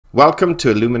Welcome to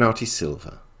Illuminati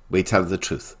Silver. We tell the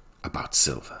truth about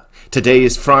silver. Today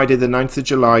is Friday the 9th of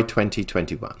July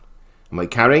 2021 and we're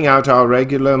carrying out our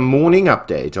regular morning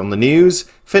update on the news,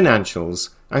 financials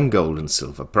and gold and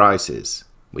silver prices.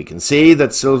 We can see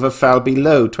that silver fell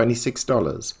below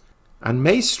 $26 and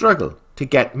may struggle to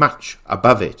get much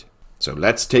above it. So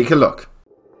let's take a look.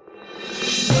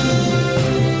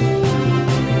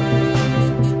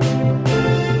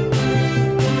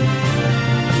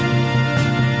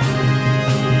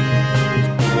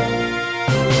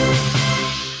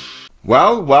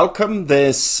 Well, welcome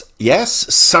this,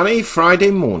 sunny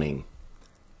Friday morning.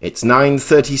 It's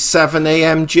 9:37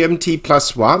 a.m. GMT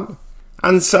 +1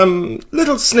 and some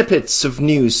little snippets of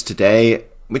news today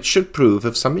which should prove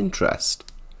of some interest.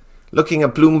 Looking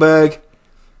at Bloomberg,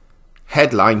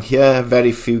 headline here,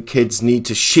 very few kids need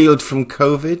to shield from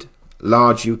COVID.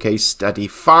 Large UK study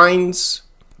finds.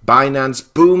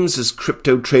 Binance booms as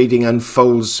crypto trading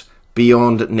unfolds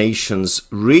beyond nations'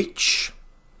 reach.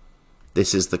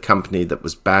 This is the company that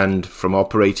was banned from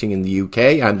operating in the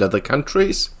UK and other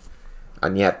countries,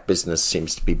 and yet business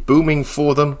seems to be booming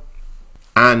for them.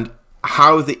 And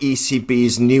how the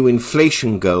ECB's new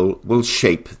inflation goal will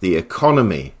shape the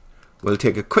economy. We'll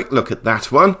take a quick look at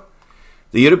that one.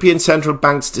 The European Central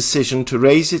Bank's decision to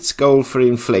raise its goal for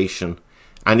inflation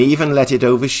and even let it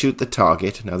overshoot the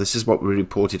target, now this is what we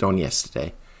reported on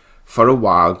yesterday, for a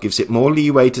while gives it more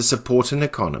leeway to support an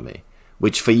economy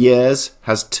which for years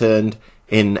has turned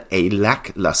in a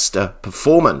lackluster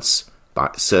performance,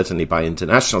 certainly by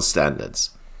international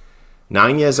standards.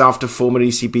 9 years after former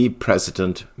ECB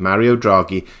President Mario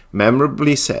Draghi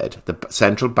memorably said the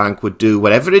central bank would do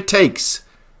whatever it takes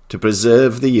to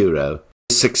preserve the euro,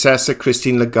 his successor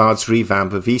Christine Lagarde's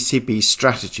revamp of ECB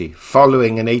strategy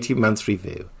following an 18-month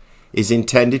review is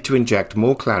intended to inject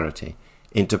more clarity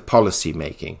into policy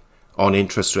making on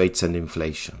interest rates and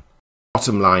inflation.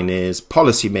 Bottom line is,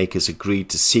 policymakers agreed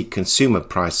to seek consumer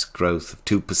price growth of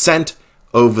 2%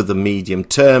 over the medium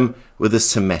term with a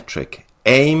symmetric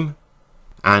aim.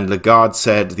 And Lagarde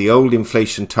said the old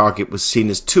inflation target was seen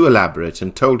as too elaborate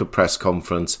and told a press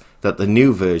conference that the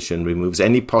new version removes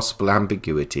any possible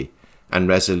ambiguity and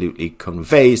resolutely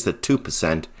conveys that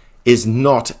 2% is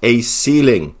not a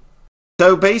ceiling.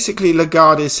 So basically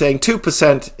Lagarde is saying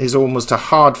 2% is almost a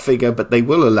hard figure, but they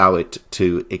will allow it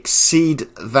to exceed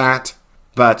that.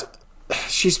 But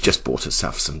she's just bought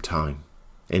herself some time.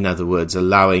 In other words,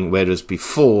 allowing, whereas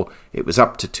before it was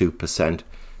up to 2%,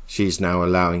 she's now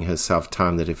allowing herself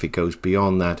time that if it goes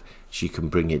beyond that, she can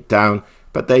bring it down.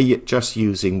 But they're just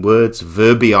using words,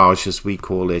 verbiage as we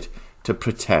call it, to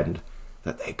pretend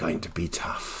that they're going to be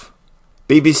tough.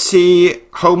 BBC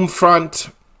home front,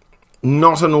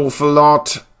 not an awful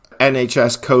lot.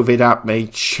 NHS COVID app may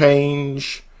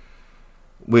change.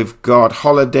 We've got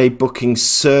holiday booking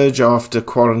surge after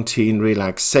quarantine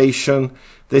relaxation.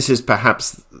 This is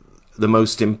perhaps the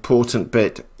most important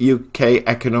bit. UK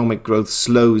economic growth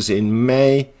slows in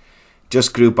May,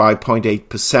 just grew by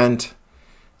 0.8%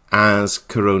 as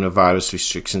coronavirus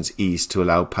restrictions eased to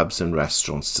allow pubs and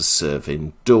restaurants to serve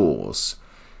indoors.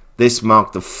 This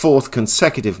marked the fourth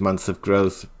consecutive month of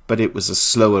growth, but it was a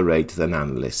slower rate than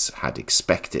analysts had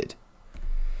expected.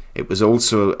 It was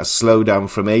also a slowdown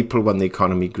from April when the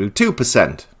economy grew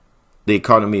 2%. The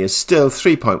economy is still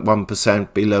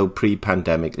 3.1% below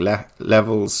pre-pandemic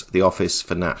levels, the Office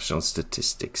for National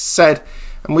Statistics said,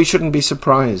 and we shouldn't be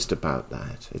surprised about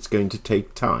that. It's going to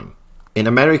take time. In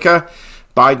America,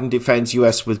 Biden defends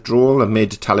US withdrawal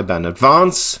amid Taliban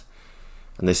advance,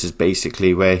 and this is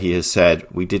basically where he has said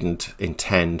we didn't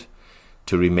intend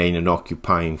to remain an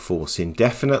occupying force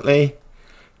indefinitely.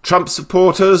 Trump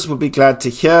supporters will be glad to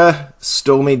hear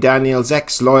Stormy Daniels'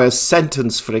 ex-lawyer's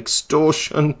sentence for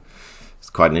extortion.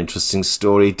 It's quite an interesting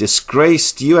story.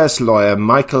 Disgraced US lawyer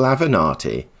Michael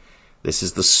Avenatti, this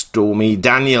is the Stormy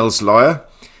Daniels lawyer,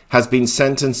 has been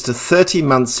sentenced to 30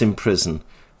 months in prison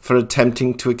for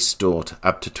attempting to extort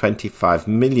up to $25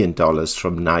 million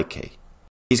from Nike.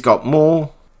 He's got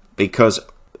more because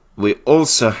we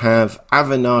also have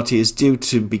Avenatti is due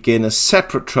to begin a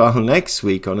separate trial next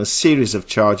week on a series of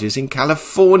charges in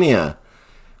California,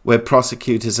 where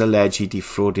prosecutors allege he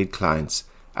defrauded clients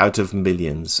out of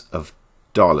millions of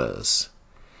dollars.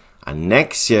 And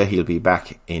next year he'll be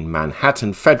back in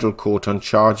Manhattan federal court on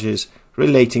charges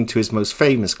relating to his most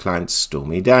famous client,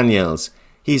 Stormy Daniels.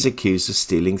 He's accused of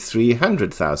stealing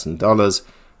 $300,000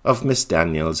 of Miss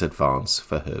Daniels' advance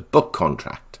for her book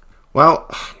contract. Well,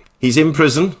 he's in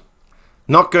prison,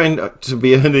 not going to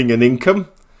be earning an income,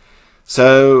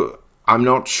 so I'm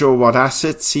not sure what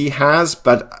assets he has,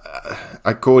 but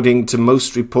according to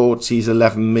most reports, he's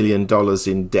 $11 million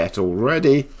in debt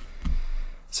already.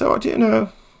 So, do you know,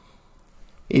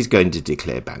 he's going to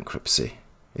declare bankruptcy.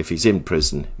 If he's in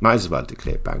prison, might as well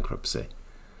declare bankruptcy.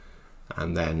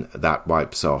 And then that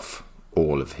wipes off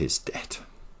all of his debt.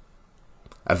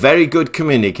 A very good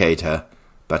communicator,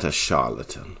 but a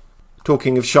charlatan.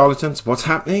 Talking of charlatans, what's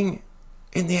happening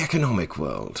in the economic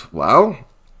world? Well,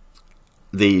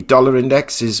 the dollar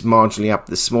index is marginally up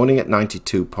this morning at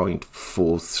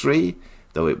 92.43,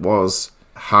 though it was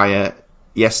higher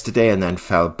yesterday and then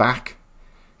fell back.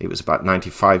 It was about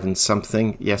 95 and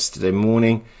something yesterday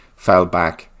morning, fell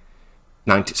back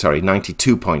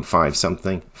 92.5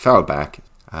 something, fell back.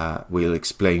 We'll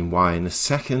explain why in a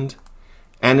second.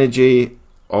 Energy,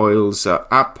 oils are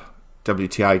up.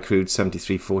 WTI crude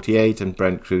 73.48 and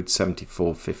Brent crude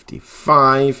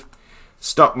 74.55.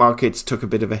 Stock markets took a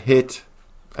bit of a hit.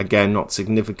 Again, not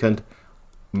significant,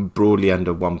 broadly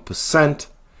under 1%.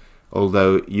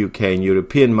 Although UK and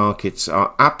European markets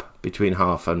are up between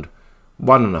 0.5% and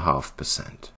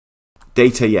 1.5%.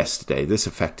 Data yesterday, this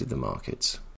affected the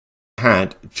markets.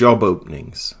 Had job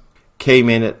openings. Came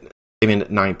in at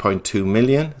 9.2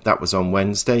 million. That was on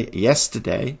Wednesday.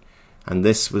 Yesterday, and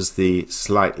this was the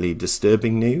slightly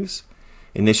disturbing news,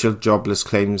 initial jobless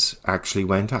claims actually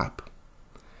went up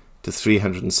to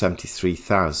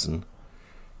 373,000,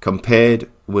 compared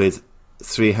with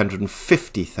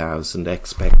 350,000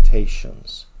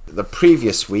 expectations. The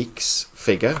previous week's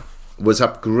figure was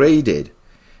upgraded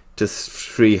to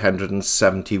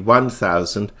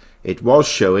 371,000. It was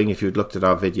showing, if you'd looked at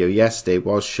our video yesterday, it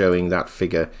was showing that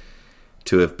figure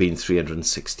to have been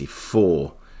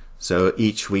 364. So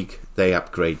each week they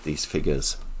upgrade these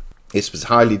figures. This was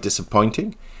highly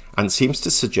disappointing and seems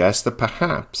to suggest that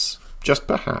perhaps, just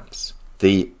perhaps,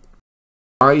 the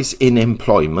rise in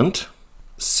employment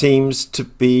seems to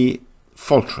be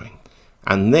faltering.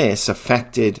 And this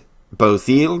affected both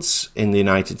yields in the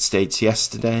United States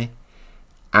yesterday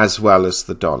as well as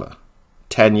the dollar.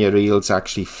 10-year yields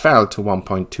actually fell to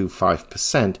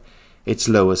 1.25%, its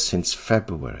lowest since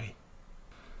February.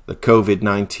 The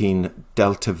COVID-19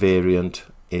 Delta variant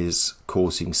is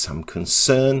causing some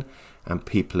concern, and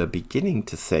people are beginning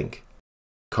to think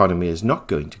the economy is not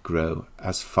going to grow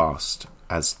as fast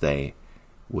as they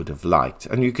would have liked.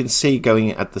 And you can see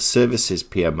going at the services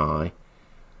PMI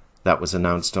that was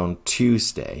announced on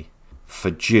Tuesday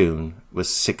for June was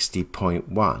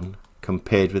 60.1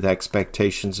 compared with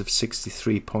expectations of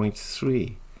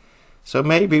 63.3. So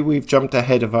maybe we've jumped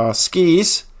ahead of our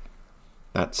skis.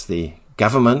 That's the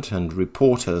government and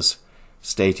reporters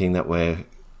stating that we're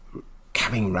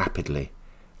coming rapidly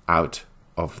out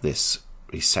of this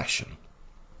recession.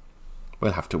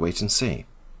 We'll have to wait and see.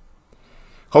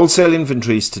 Wholesale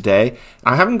inventories today.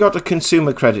 I haven't got a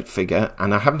consumer credit figure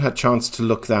and I haven't had a chance to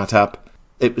look that up.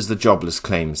 It was the jobless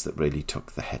claims that really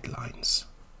took the headlines.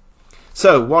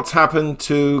 So what's happened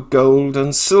to gold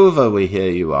and silver, we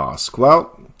hear you ask?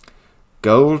 Well,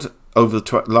 gold over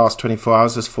the last 24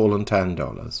 hours has fallen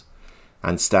 $10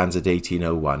 and stands at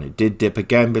 1801. It did dip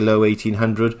again below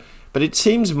 1800, but it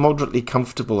seems moderately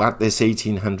comfortable at this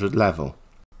 1800 level.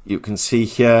 You can see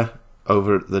here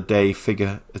over the day's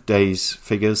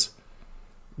figures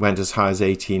went as high as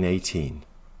 1818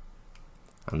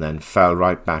 and then fell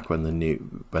right back when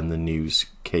the news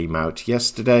came out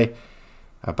yesterday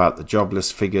about the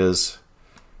jobless figures,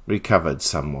 recovered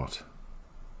somewhat,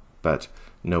 but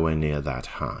nowhere near that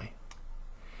high.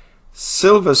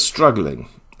 Silver's struggling.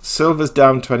 Silver's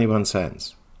down 21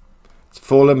 cents. It's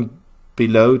fallen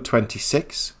below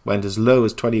 26, went as low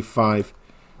as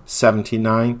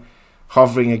 25.79,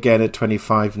 hovering again at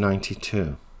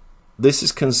 25.92. This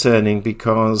is concerning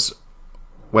because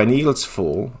when yields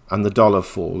fall and the dollar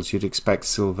falls, you'd expect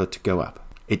silver to go up.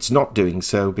 It's not doing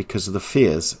so because of the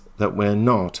fears that we're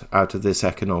not out of this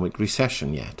economic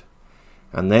recession yet.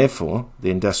 And therefore, the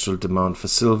industrial demand for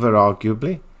silver,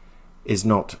 arguably, is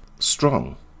not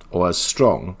strong, or as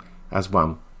strong as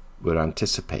one we're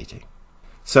anticipating.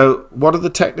 So what are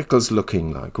the technicals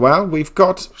looking like? Well, we've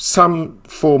got some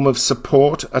form of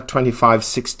support at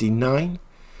 25.69,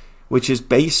 which is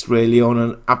based really on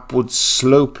an upward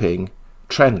sloping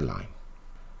trend line.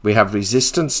 We have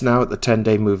resistance now at the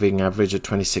 10-day moving average at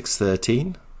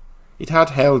 26.13. It had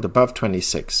held above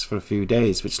 26 for a few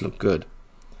days, which looked good.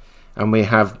 And we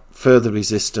have further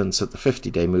resistance at the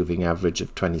 50-day moving average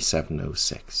of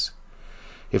 27.06.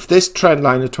 If this trend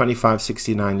line of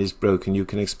 25.69 is broken, you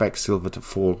can expect silver to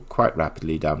fall quite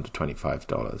rapidly down to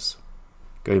 $25.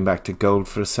 Going back to gold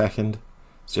for a second,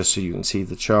 just so you can see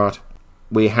the chart.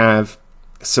 We have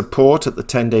support at the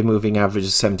 10-day moving average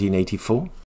of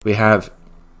 1784. We have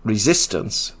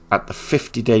resistance at the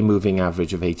 50-day moving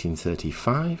average of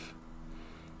 1835.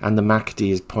 and the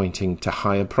MACD is pointing to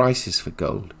higher prices for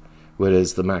gold,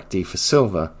 whereas the MACD for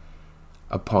silver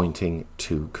are pointing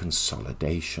to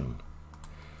consolidation.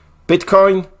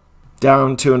 Bitcoin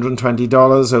down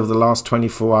 $220 over the last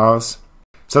 24 hours.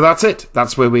 So that's it.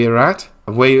 That's where we are at.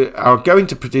 We are going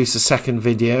to produce a second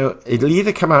video. It'll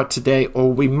either come out today,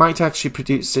 or we might actually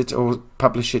produce it or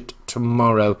publish it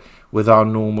tomorrow with our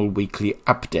normal weekly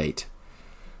update.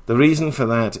 The reason for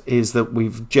that is that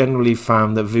we've generally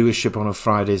found that viewership on a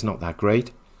Friday is not that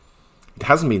great. It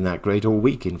hasn't been that great all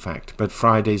week, in fact, but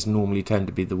Fridays normally tend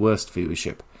to be the worst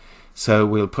viewership. So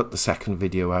we'll put the second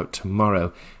video out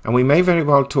tomorrow, and we may very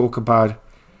well talk about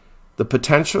the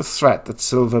potential threat that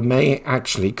silver may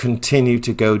actually continue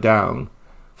to go down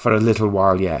for a little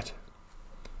while yet.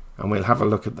 And we'll have a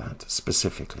look at that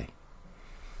specifically.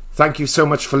 Thank you so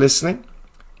much for listening.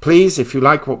 Please, if you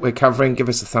like what we're covering, give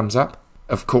us a thumbs up.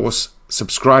 Of course,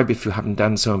 subscribe if you haven't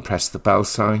done so and press the bell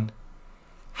sign.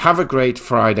 Have a great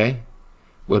Friday.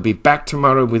 We'll be back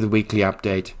tomorrow with a weekly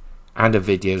update and a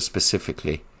video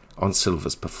specifically on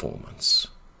silver's performance.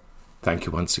 Thank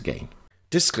you once again.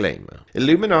 Disclaimer.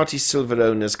 Illuminati silver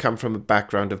owners come from a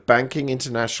background of banking,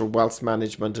 international wealth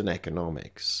management and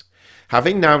economics.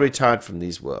 Having now retired from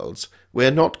these worlds, we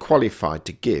are not qualified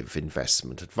to give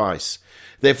investment advice.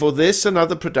 Therefore, this and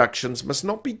other productions must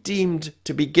not be deemed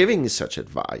to be giving such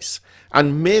advice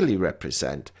and merely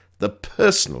represent the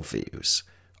personal views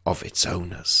of its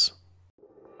owners.